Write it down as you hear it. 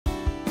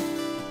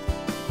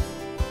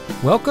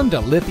Welcome to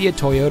Lithia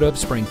Toyota of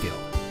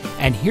Springfield.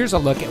 And here's a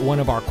look at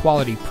one of our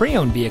quality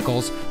pre-owned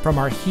vehicles from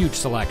our huge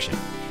selection.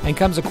 And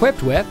comes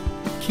equipped with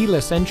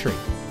keyless entry,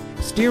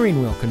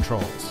 steering wheel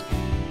controls,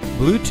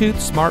 Bluetooth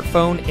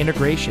smartphone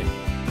integration,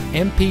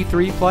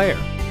 MP3 player,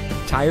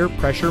 tire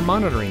pressure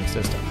monitoring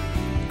system,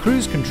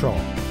 cruise control,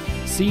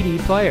 CD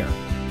player,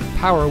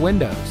 power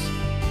windows,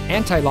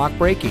 anti-lock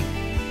braking,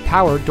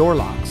 power door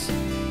locks,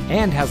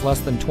 and has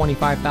less than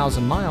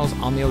 25,000 miles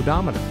on the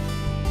odometer.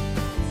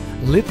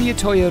 Lithia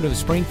Toyota of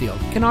Springfield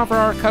can offer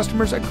our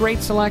customers a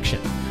great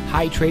selection,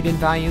 high trade-in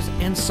values,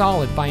 and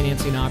solid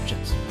financing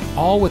options,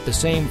 all with the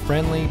same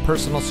friendly,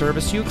 personal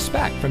service you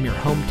expect from your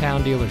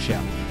hometown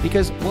dealership,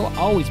 because we'll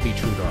always be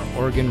true to our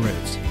Oregon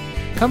roots.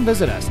 Come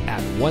visit us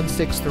at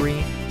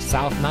 163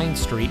 South 9th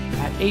Street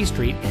at A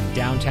Street in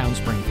downtown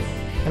Springfield.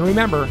 And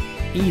remember,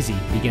 easy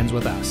begins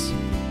with us.